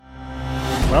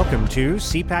Welcome to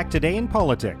CPAC Today in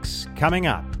Politics. Coming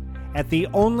up, at the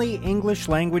only English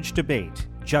language debate,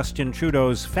 Justin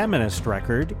Trudeau's feminist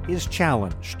record is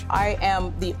challenged. I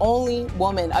am the only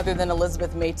woman other than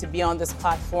Elizabeth May to be on this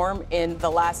platform in the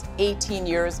last 18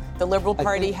 years. The Liberal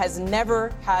Party has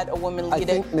never had a woman lead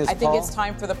it. I think it's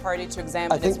time for the party to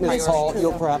examine its priorities. Ms. Hall,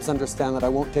 you'll perhaps understand that I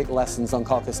won't take lessons on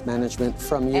caucus management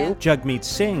from you. Jagmeet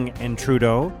Singh and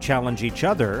Trudeau challenge each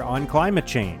other on climate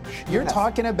change. You're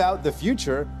talking about the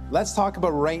future. Let's talk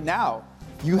about right now.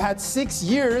 You had 6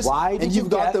 years, and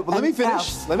you've got the. Let me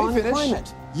finish.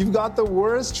 Climate. You've got the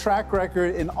worst track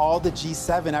record in all the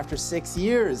G7 after 6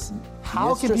 years.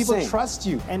 How can people trust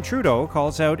you? And Trudeau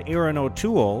calls out Erin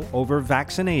O'Toole over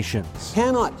vaccinations.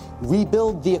 Cannot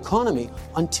rebuild the economy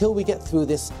until we get through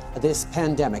this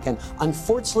pandemic. And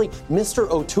unfortunately, Mr.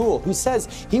 O'Toole, who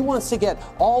says he wants to get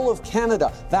all of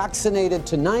Canada vaccinated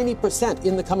to 90%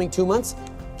 in the coming 2 months,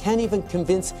 can't even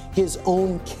convince his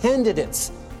own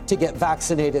candidates to get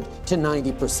vaccinated to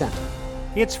 90%.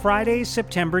 It's Friday,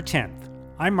 September 10th.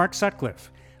 I'm Mark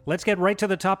Sutcliffe. Let's get right to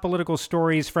the top political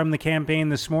stories from the campaign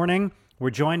this morning. We're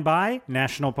joined by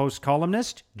National Post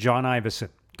columnist John Ivison.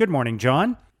 Good morning,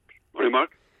 John. Morning,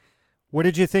 Mark. What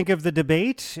did you think of the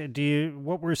debate?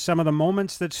 What were some of the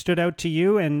moments that stood out to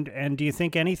you? And do you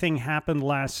think anything happened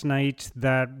last night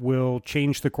that will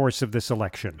change the course of this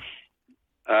election?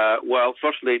 Well,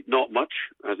 firstly, not much.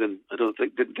 As in,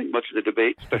 didn't think much of the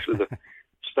debate, especially the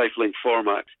stifling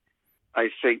format. I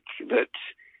think that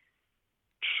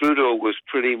Trudeau was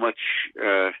pretty much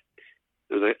a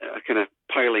kind of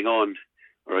piling on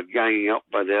or a ganging up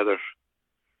by the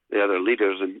other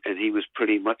leaders, and he was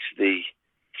pretty much the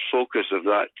focus of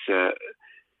that,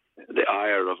 the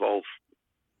ire of all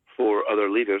four other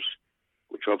leaders,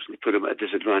 which obviously put him at a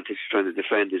disadvantage trying to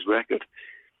defend his record.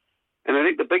 And I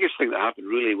think the biggest thing that happened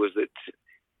really was that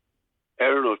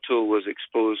Erin O'Toole was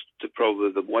exposed to probably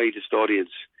the widest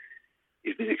audience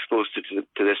he's been exposed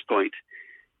to this point.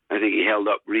 I think he held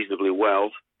up reasonably well.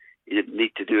 He didn't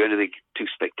need to do anything too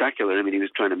spectacular. I mean, he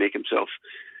was trying to make himself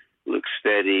look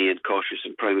steady and cautious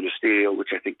and prime ministerial,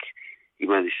 which I think he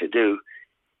managed to do.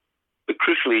 But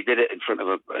crucially, he did it in front of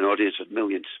an audience of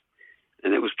millions.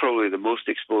 And it was probably the most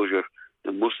exposure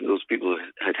that most of those people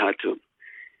had had to him.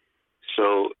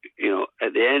 So,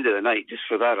 at the end of the night, just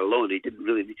for that alone, he didn't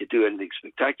really need to do anything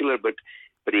spectacular, but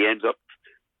he ends up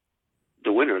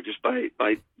the winner just by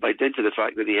dint of the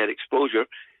fact that he had exposure.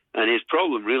 And his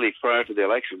problem really prior to the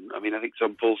election, I mean, I think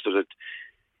some pollsters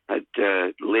had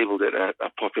labelled it a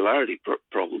popularity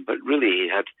problem, but really he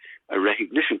had a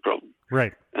recognition problem.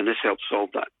 Right. And this helped solve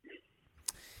that.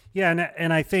 Yeah,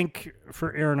 and I think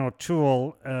for Erin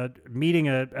O'Toole, meeting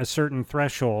a certain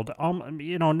threshold,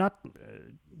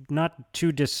 not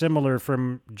too dissimilar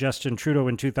from Justin Trudeau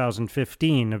in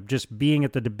 2015, of just being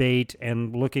at the debate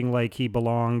and looking like he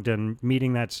belonged and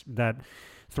meeting that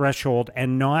threshold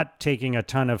and not taking a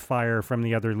ton of fire from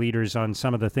the other leaders on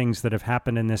some of the things that have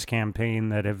happened in this campaign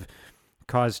that have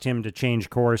caused him to change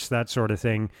course, that sort of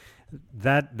thing.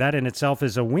 That in itself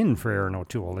is a win for Erin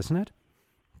O'Toole, isn't it?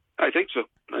 I think so.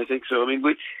 I mean,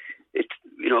 with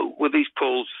these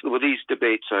polls, with these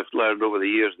debates, I've learned over the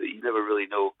years that you never really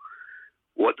know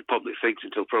what the public thinks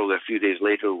until probably a few days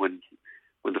later when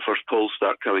the first polls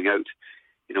start coming out.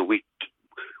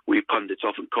 We pundits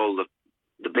often call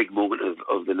the big moment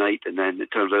of the night, and then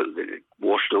it turns out that it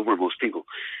washed over most people.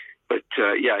 But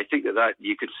I think that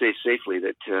you could say safely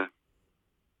that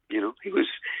he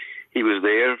was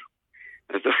there.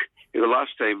 The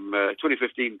last time,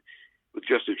 2015, with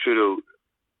Justin Trudeau,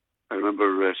 I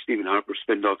remember Stephen Harper's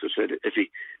spin doctor said if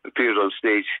he appears on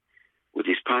stage with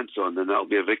his pants on, then that'll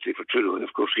be a victory for Trudeau. And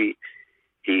of course, he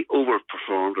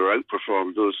overperformed or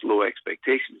outperformed those low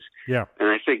expectations. Yeah. And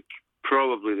I think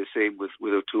probably the same with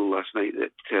O'Toole last night,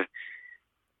 that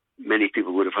many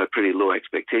people would have had pretty low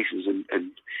expectations.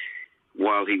 And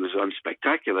while he was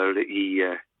unspectacular, he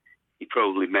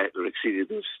probably met or exceeded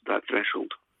that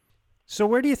threshold. So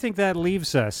where do you think that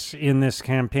leaves us in this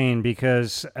campaign?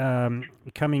 Because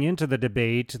coming into the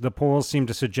debate, the polls seem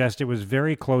to suggest it was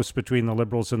very close between the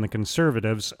Liberals and the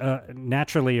Conservatives.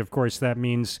 Naturally, of course, that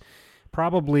means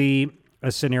probably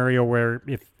a scenario where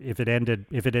if it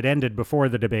had ended before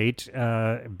the debate,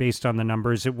 based on the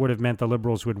numbers, it would have meant the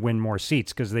Liberals would win more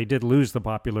seats, because they did lose the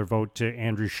popular vote to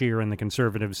Andrew Scheer and the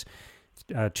Conservatives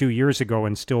 2 years ago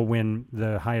and still win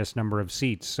the highest number of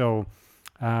seats. So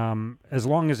as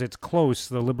long as it's close,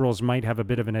 the Liberals might have a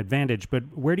bit of an advantage. But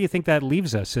where do you think that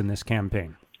leaves us in this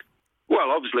campaign? Well,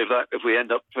 obviously, if we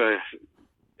end up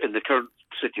in the current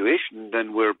situation,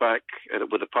 then we're back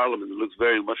with a parliament that looks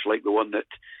very much like the one that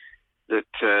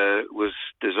was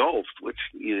dissolved, which,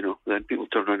 then people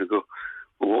turn around and go,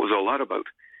 well, are about.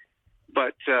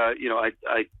 But,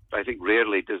 I think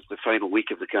rarely does the final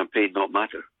week of the campaign not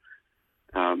matter.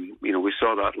 We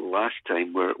saw that last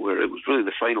time where it was really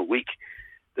the final week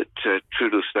that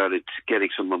Trudeau started getting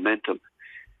some momentum.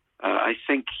 I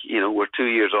think, we're 2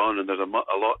 years on and there's a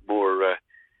lot more,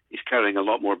 he's carrying a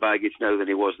lot more baggage now than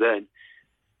he was then.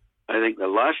 I think the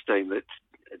last time that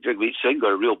Jagmeet Singh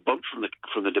got a real bump from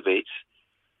the debates,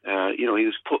 he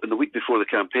was put in the week before the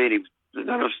campaign, the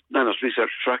Nanos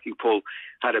Research Tracking Poll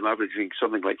had him averaging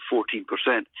something like 14%.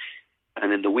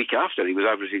 And then the week after, he was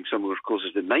averaging somewhere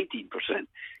closer to 19%.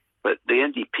 But the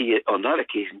NDP on that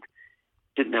occasion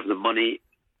didn't have the money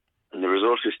and the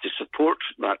resources to support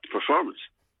that performance.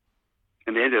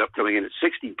 And they ended up coming in at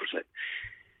 16%.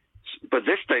 But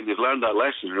this time they've learned that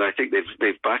lesson, and I think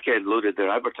they've back-end loaded their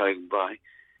advertising buy.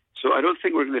 So I don't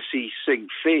think we're going to see Singh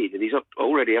fade, and he's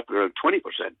already up around 20%.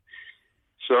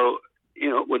 So,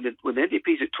 when the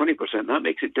NDP's at 20%, that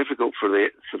makes it difficult for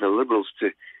the Liberals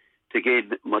to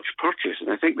gain much purchase. And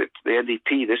I think that the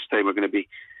NDP this time are going to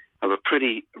have a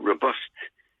pretty robust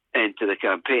end to the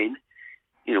campaign.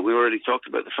 We already talked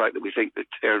about the fact that we think that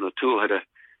Erin O'Toole had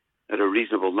a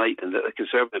reasonable night, and that the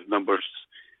Conservative numbers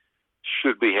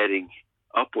should be heading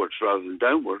upwards rather than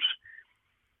downwards.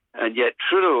 And yet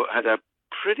Trudeau had a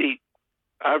pretty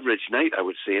average night, I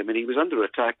would say. I mean, he was under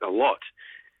attack a lot.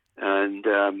 And,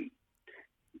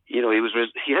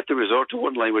 he had to resort to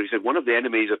one line where he said one of the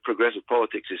enemies of progressive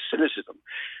politics is cynicism,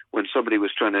 when somebody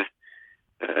was trying to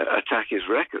attack his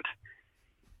record.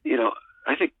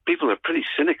 I think people are pretty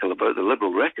cynical about the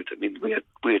Liberal record. I mean, we had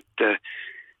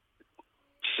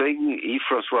Singh,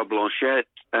 Yves-François Blanchet,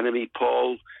 Annamie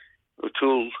Paul,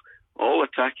 O'Toole, all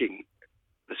attacking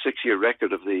the 6-year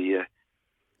record of the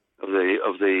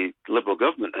Liberal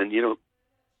government, and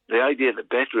the idea that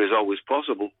better is always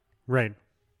possible. Right.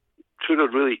 Trudeau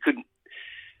really couldn't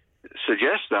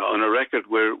suggest that on a record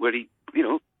where he,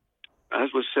 as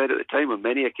was said at the time, on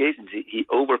many occasions he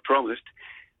overpromised,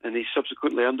 and he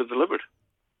subsequently underdelivered.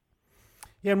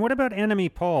 Yeah, and what about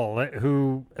Annamie Paul,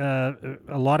 who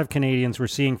a lot of Canadians were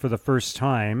seeing for the first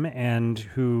time, and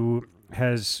who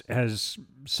has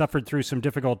suffered through some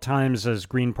difficult times as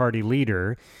Green Party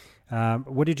leader?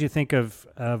 What did you think of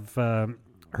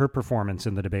her performance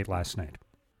in the debate last night?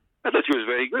 I thought she was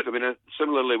very good. I mean,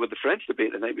 similarly with the French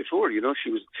debate the night before,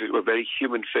 she was a very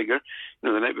human figure.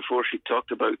 The night before she talked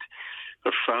about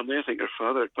her family. I think her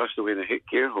father had passed away in a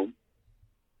care home.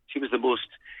 She was the most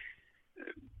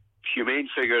humane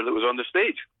figure that was on the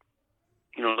stage.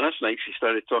 Last night she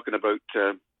started talking about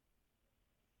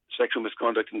sexual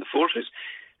misconduct in the forces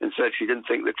and said she didn't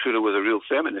think that Trudeau was a real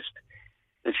feminist.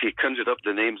 And she conjured up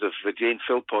the names of Jane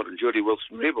Philpott and Jody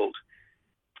Wilson-Raybould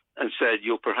and said,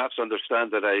 you'll perhaps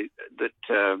understand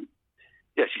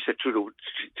she said Trudeau,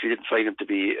 she didn't find him to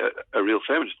be a real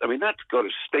feminist. I mean, that got a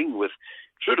sting with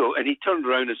Trudeau, and he turned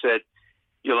around and said,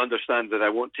 you'll understand that I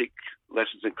won't take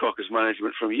lessons in caucus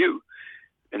management from you.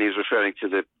 And he was referring to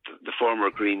the former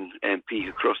Green MP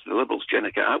who crossed the Liberals,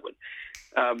 Jenica Atwin.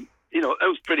 It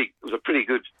was a pretty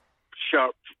good,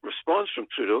 sharp response from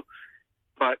Trudeau,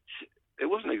 but it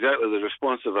wasn't exactly the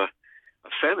response of a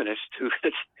feminist who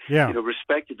had,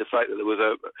 respected the fact that there was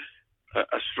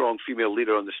a strong female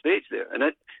leader on the stage there. And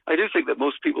I do think that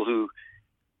most people who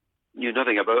knew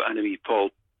nothing about Annamie Paul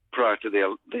prior to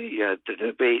the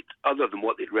debate, other than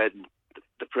what they'd read in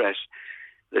the press,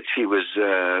 that she was,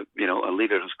 a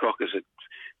leader whose caucus had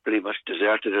pretty much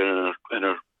deserted her,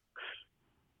 and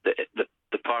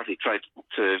the party tried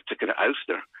to kind of oust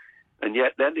her. And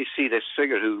yet then they see this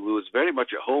figure who was very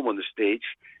much at home on the stage,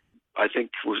 I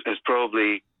think has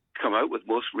probably come out with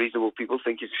most reasonable people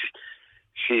thinking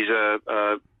she's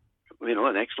an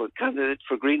excellent candidate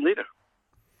for Green leader.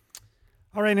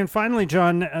 All right, and finally,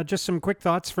 John, just some quick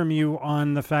thoughts from you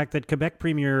on the fact that Quebec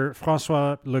Premier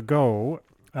François Legault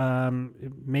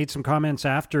made some comments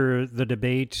after the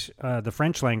debate, the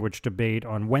French language debate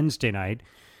on Wednesday night,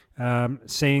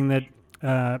 saying that,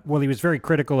 he was very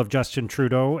critical of Justin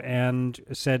Trudeau and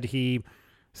said he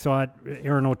thought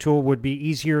Erin O'Toole would be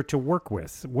easier to work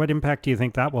with. What impact do you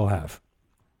think that will have?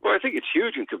 Well, I think it's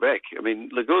huge in Quebec. I mean,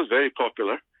 Legault's very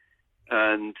popular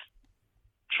and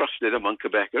trusted among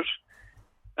Quebecers.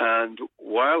 And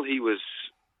while he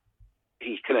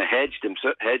kind of hedged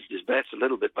his bets a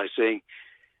little bit by saying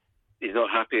he's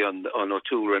not happy on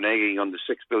O'Toole reneging on the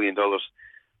 $6 billion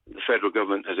the federal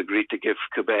government has agreed to give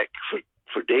Quebec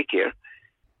for daycare,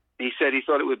 he said he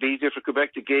thought it would be easier for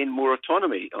Quebec to gain more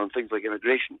autonomy on things like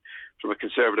immigration from a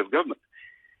Conservative government.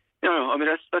 I mean,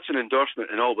 that's an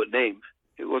endorsement in all but name.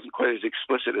 It wasn't quite as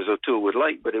explicit as O'Toole would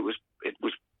like, but it was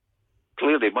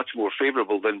clearly much more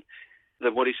favourable than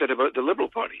than what he said about the Liberal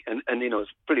Party. And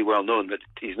it's pretty well known that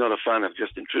he's not a fan of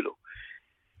Justin Trudeau.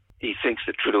 He thinks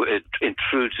that Trudeau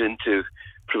intrudes into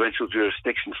provincial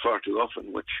jurisdiction far too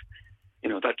often, which,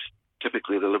 that's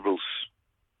typically the Liberals'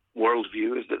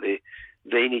 worldview, is that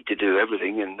they need to do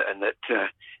everything, and that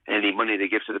any money they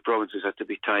give to the provinces has to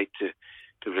be tied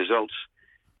to results.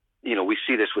 We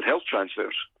see this with health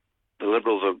transfers. The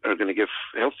Liberals are going to give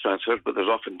health transfers, but there's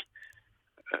often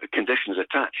conditions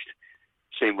attached.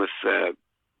 Same with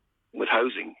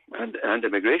housing and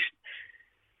immigration.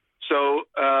 So,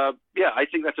 I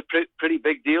think that's a pretty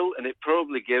big deal, and it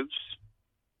probably gives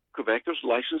Quebecers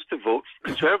license to vote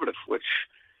Conservative, which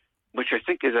I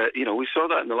think is we saw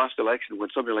that in the last election when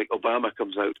somebody like Obama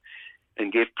comes out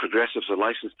and gave progressives a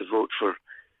license to vote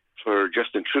for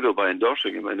Justin Trudeau by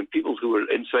endorsing him. And people who were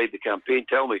inside the campaign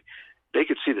tell me they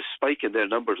could see the spike in their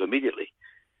numbers immediately.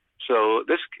 So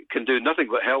this can do nothing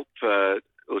but help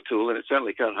O'Toole, and it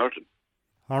certainly can't hurt him.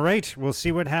 All right, we'll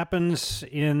see what happens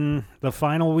in the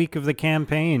final week of the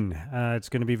campaign. It's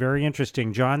going to be very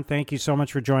interesting. John, thank you so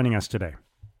much for joining us today.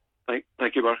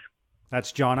 Thank you, Mark.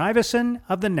 That's John Ivison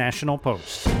of the National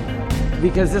Post.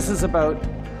 Because this is about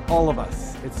all of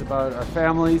us. It's about our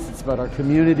families, it's about our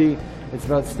community, it's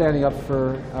about standing up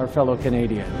for our fellow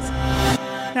Canadians.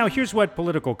 Now, here's what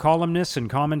political columnists and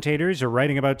commentators are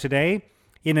writing about today.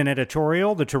 In an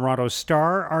editorial, the Toronto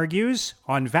Star argues,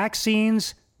 on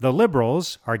vaccines, the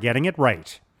Liberals are getting it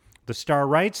right. The Star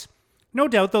writes, no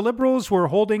doubt the Liberals were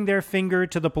holding their finger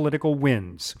to the political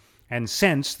winds and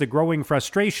sensed the growing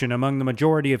frustration among the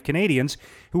majority of Canadians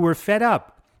who were fed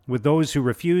up with those who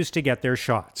refused to get their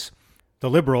shots. The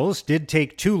Liberals did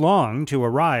take too long to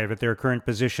arrive at their current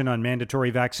position on mandatory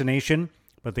vaccination,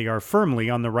 but they are firmly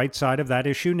on the right side of that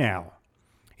issue now.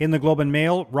 In the Globe and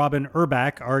Mail, Robin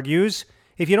Urbach argues,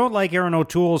 if you don't like Erin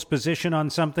O'Toole's position on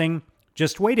something,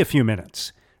 just wait a few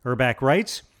minutes. Urbach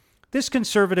writes, this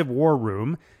Conservative war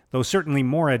room, though certainly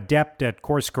more adept at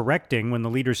course correcting when the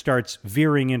leader starts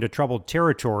veering into troubled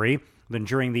territory than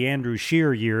during the Andrew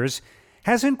Scheer years,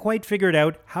 hasn't quite figured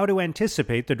out how to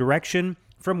anticipate the direction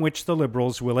from which the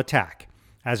Liberals will attack.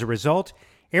 As a result,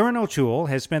 Erin O'Toole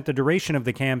has spent the duration of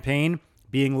the campaign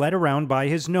being led around by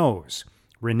his nose,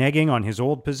 reneging on his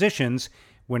old positions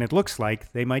when it looks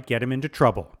like they might get him into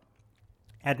trouble.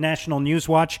 At National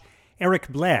Newswatch, Eric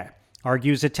Blais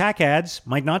argues attack ads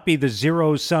might not be the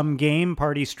zero-sum game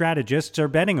party strategists are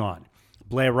betting on.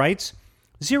 Blais writes,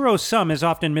 zero-sum is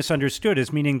often misunderstood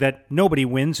as meaning that nobody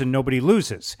wins and nobody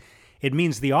loses. It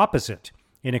means the opposite.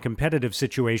 In a competitive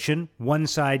situation, one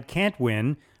side can't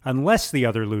win unless the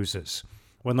other loses.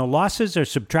 When the losses are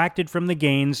subtracted from the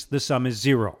gains, the sum is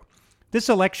zero. This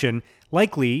election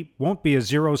likely won't be a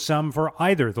zero-sum for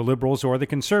either the Liberals or the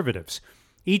Conservatives.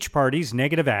 Each party's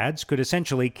negative ads could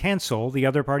essentially cancel the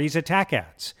other party's attack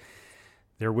ads.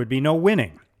 There would be no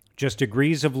winning, just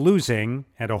degrees of losing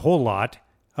and a whole lot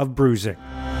of bruising.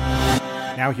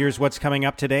 Now here's what's coming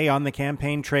up today on the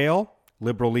campaign trail.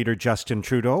 Liberal leader Justin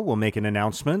Trudeau will make an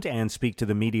announcement and speak to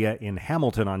the media in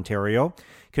Hamilton, Ontario.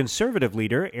 Conservative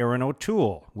leader Erin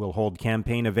O'Toole will hold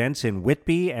campaign events in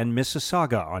Whitby and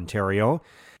Mississauga, Ontario.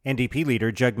 NDP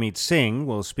leader Jagmeet Singh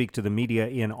will speak to the media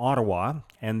in Ottawa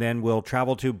and then will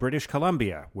travel to British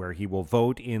Columbia, where he will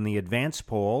vote in the advance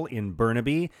poll in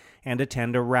Burnaby and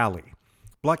attend a rally.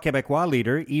 Bloc Québécois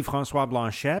leader Yves-François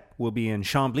Blanchet will be in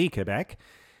Chambly, Quebec,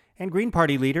 and Green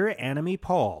Party leader Annamie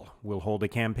Paul will hold a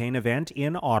campaign event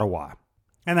in Ottawa.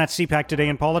 And that's CPAC Today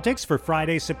in Politics for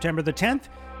Friday, September the 10th.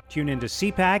 Tune into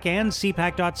CPAC and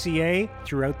CPAC.ca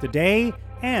throughout the day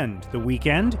and the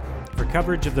weekend for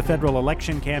coverage of the federal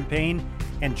election campaign.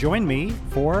 And join me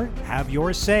for Have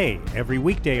Your Say every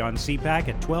weekday on CPAC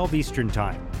at 12 Eastern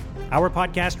Time. Our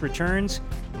podcast returns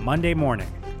Monday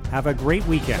morning. Have a great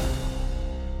weekend.